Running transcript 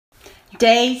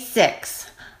Day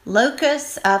 6,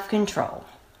 locus of control.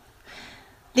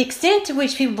 The extent to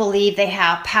which people believe they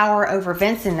have power over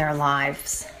events in their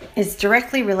lives is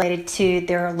directly related to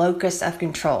their locus of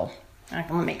control. Let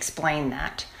me explain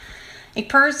that. A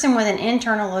person with an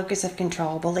internal locus of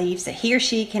control believes that he or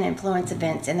she can influence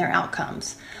events and their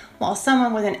outcomes, while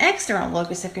someone with an external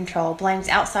locus of control blames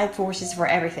outside forces for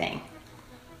everything.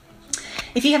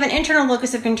 If you have an internal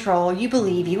locus of control, you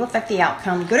believe you affect the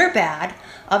outcome, good or bad,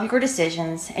 of your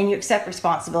decisions, and you accept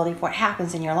responsibility for what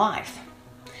happens in your life.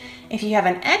 If you have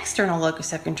an external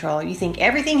locus of control, you think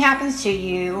everything happens to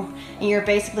you, and you're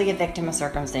basically a victim of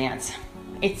circumstance.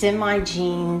 It's in my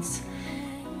genes.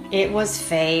 It was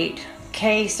fate.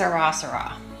 Que sera,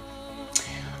 sera.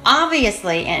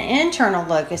 Obviously, an internal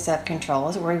locus of control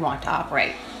is where we want to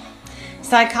operate.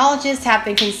 Psychologists have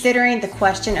been considering the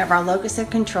question of our locus of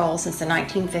control since the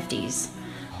 1950s.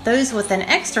 Those with an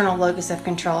external locus of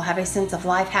control have a sense of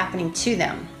life happening to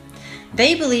them.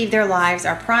 They believe their lives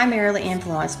are primarily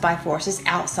influenced by forces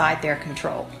outside their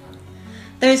control.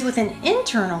 Those with an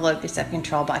internal locus of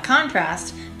control, by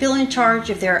contrast, feel in charge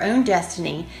of their own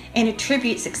destiny and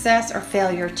attribute success or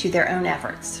failure to their own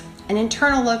efforts. An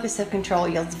internal locus of control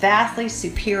yields vastly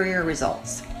superior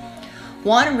results.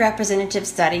 One representative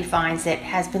study finds it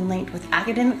has been linked with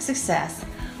academic success,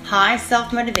 high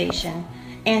self-motivation,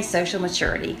 and social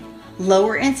maturity,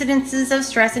 lower incidences of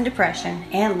stress and depression,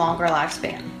 and longer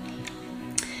lifespan.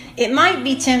 It might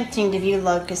be tempting to view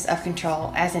locus of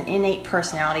control as an innate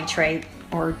personality trait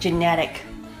or genetic,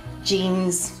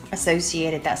 genes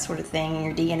associated, that sort of thing in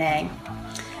your DNA,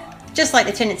 just like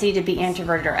the tendency to be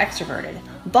introverted or extroverted.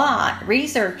 But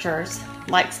researchers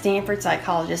like Stanford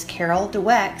psychologist Carol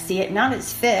Dweck see it not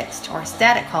as fixed or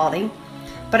static quality,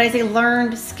 but as a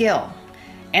learned skill.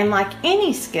 And like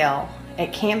any skill,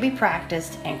 it can be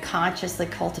practiced and consciously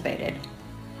cultivated.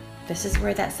 This is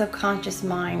where that subconscious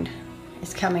mind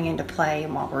is coming into play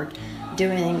and what we're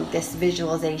doing this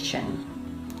visualization.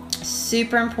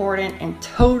 Super important and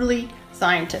totally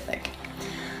scientific.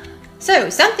 So,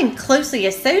 something closely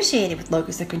associated with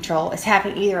locus of control is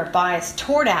having either a bias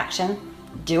toward action,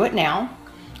 do it now,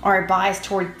 or a bias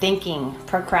toward thinking,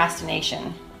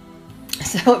 procrastination.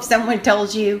 So if someone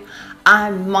tells you,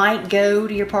 I might go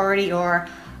to your party or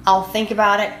I'll think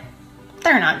about it,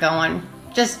 they're not going.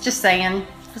 Just saying.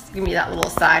 Just give me that little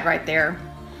aside right there.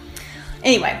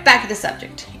 Anyway, back to the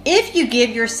subject. If you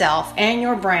give yourself and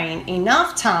your brain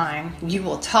enough time, you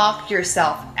will talk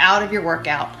yourself out of your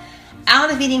workout,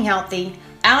 out of eating healthy,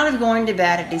 out of going to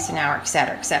bed at a decent hour,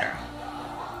 etc., etc.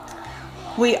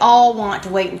 We all want to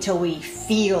wait until we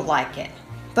feel like it.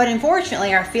 But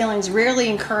unfortunately, our feelings rarely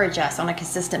encourage us on a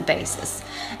consistent basis,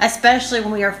 especially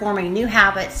when we are forming new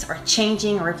habits or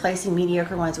changing or replacing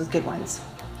mediocre ones with good ones.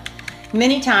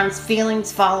 Many times,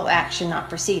 feelings follow action, not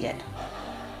precede it.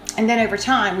 And then over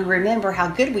time, we remember how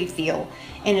good we feel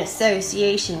in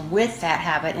association with that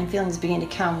habit, and feelings begin to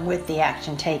come with the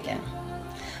action taken.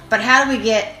 But how do we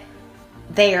get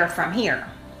there from here?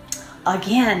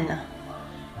 Again,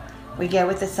 we go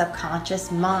with the subconscious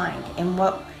mind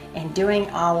and doing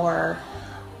our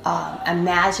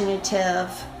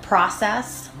imaginative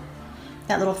process,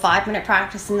 that little 5-minute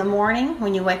practice in the morning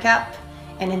when you wake up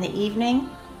and in the evening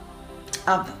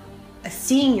of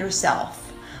seeing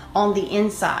yourself on the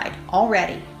inside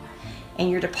already, and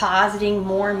you're depositing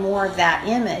more and more of that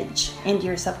image into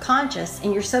your subconscious,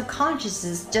 and your subconscious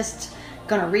is just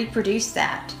going to reproduce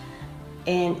that,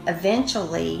 and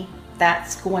eventually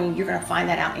you're going to find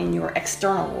that out in your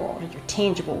external world, in your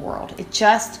tangible world. It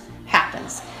just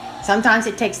happens. Sometimes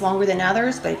it takes longer than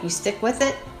others, but if you stick with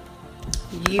it,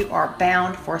 you are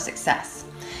bound for success.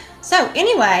 So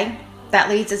anyway, that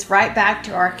leads us right back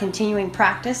to our continuing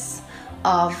practice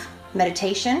of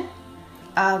meditation.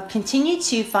 Continue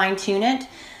to fine-tune it,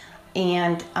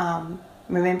 and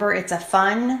remember, it's a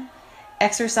fun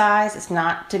exercise. It's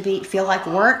not to feel like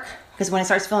work, because when it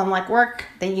starts feeling like work,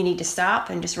 then you need to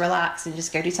stop and just relax and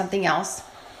just go do something else.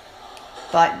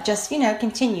 But just,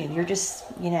 continue. You're just,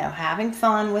 having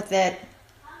fun with it.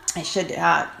 It should,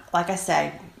 like I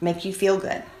say, make you feel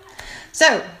good.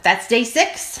 So that's day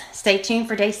 6. Stay tuned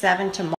for day 7 tomorrow.